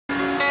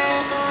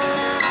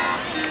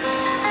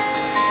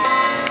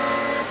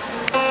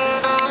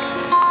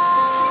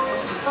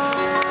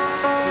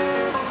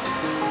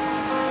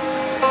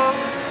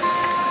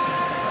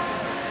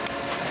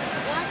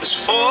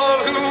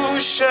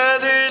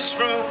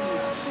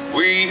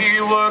We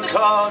work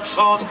hard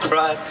for the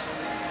crack,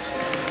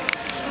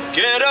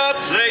 get up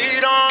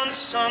late on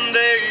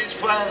Sundays,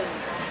 well,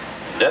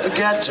 never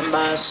get to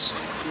Mass.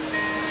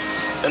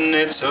 And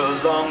it's a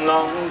long,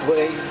 long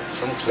way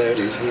from Clare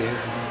to here.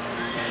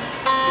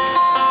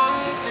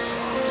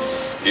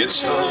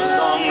 It's a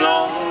long,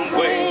 long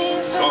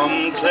way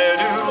from Clare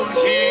to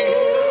here.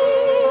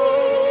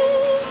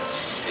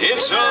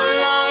 It's a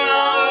long,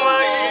 long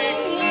way,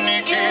 and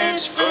it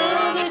gets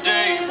further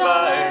day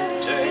by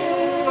day.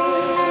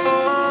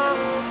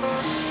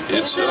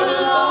 It's a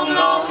long,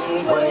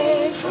 long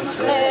way from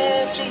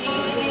Clare to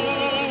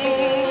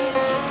here.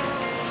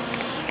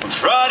 When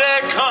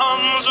Friday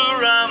comes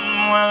around,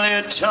 well,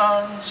 it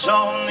turns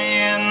only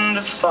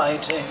into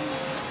fighting.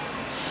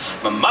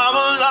 My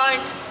mama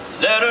like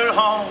let her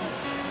home,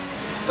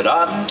 but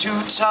I'm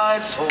too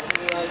tired for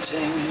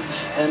writing.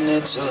 And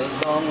it's a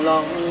long,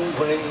 long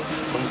way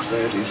from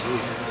Clare to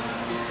here.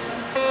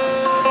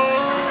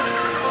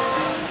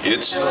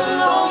 It's a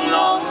long,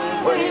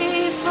 long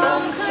way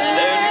from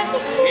Clare to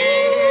here.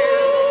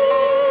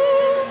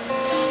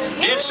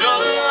 It's a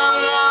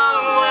long,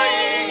 long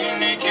way,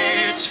 and it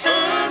gets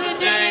further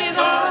day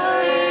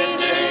by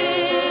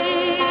day.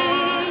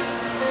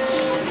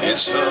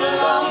 It's a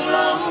long,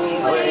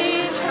 long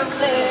way from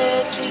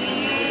Clare to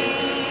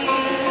here.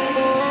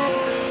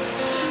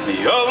 The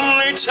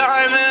only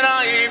time that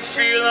I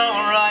feel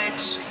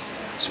alright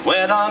is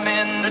when I'm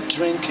into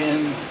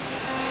drinking.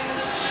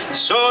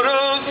 Sort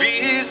of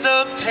ease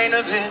the pain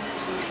of it,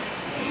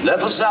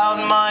 levels out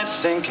my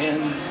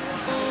thinking.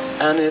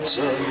 And it's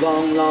a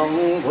long,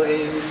 long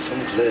way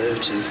from Clare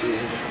to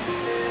here.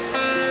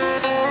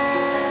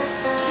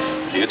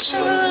 It's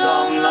a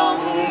long,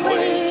 long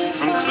way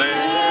from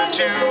Clare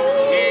to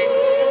here.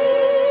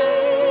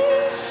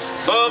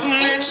 But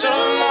it's a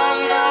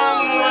long,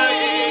 long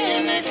way,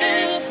 and it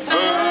gets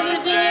further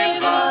day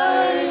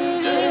by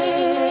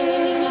day.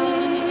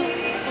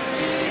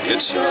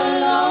 It's a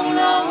long,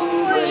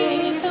 long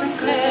way from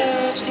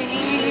Clare to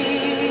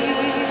here.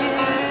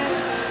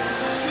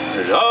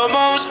 It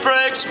almost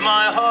breaks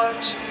my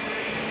heart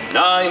when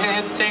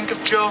I think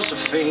of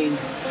Josephine.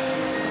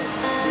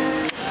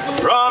 I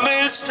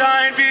promised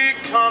I'd be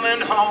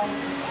coming home,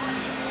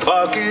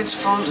 pockets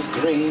full of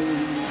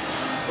green.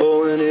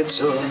 Oh, and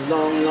it's a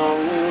long,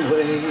 long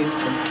way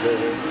from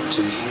Clare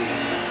to here.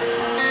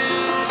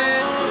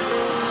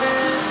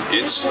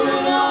 It's a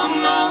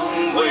long,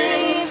 long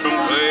way from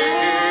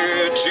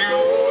Clare to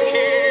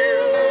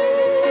here.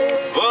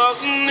 But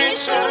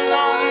it's a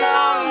long,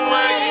 long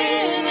way,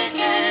 and it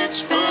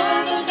gets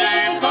further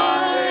day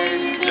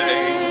by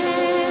day.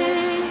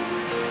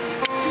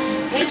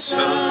 It's a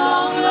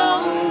long,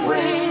 long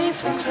way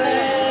from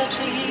Clare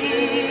to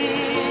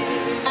here.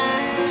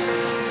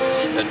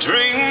 A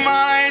dream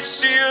I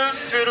see a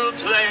fiddle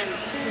play,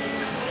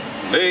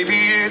 maybe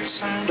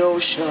it's an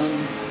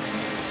ocean.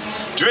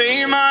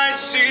 Dream I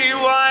see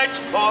white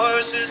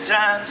horses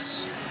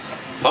dance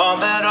upon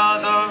that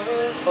other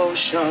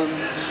ocean.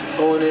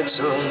 Oh, and it's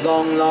a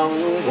long,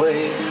 long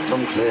way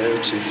from Clare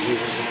to here.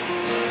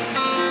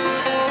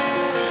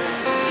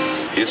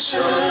 It's a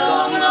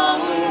long,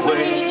 long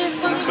way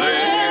from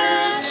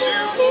Clare to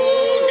here.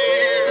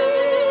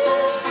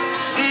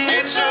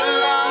 It's a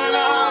long,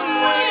 long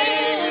way,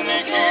 and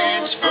it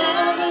gets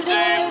further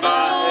day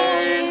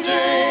by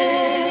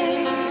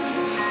day.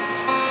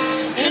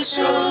 It's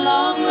a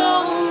long,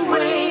 long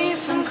way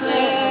from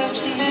Clare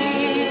to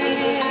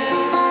here.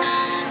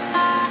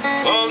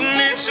 Oh,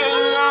 it's a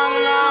long,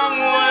 long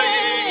way,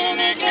 and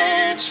it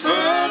gets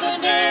further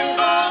day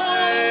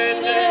by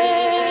day.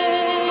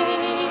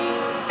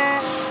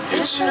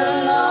 It's a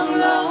long,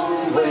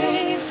 long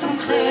way from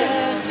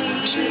Clare to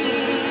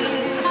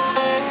here.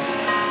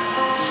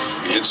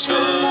 It's a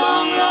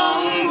long,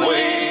 long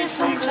way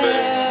from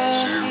Clare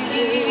to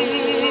here.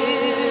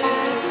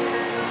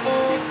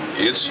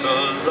 It's a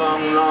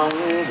long, long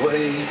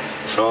way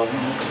from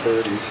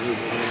Clare to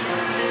here.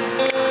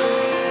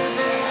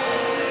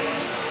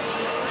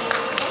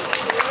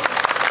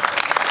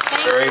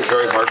 Very,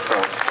 very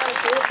heartfelt. That was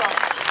beautiful.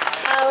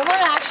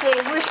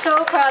 We're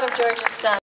so proud of George's son.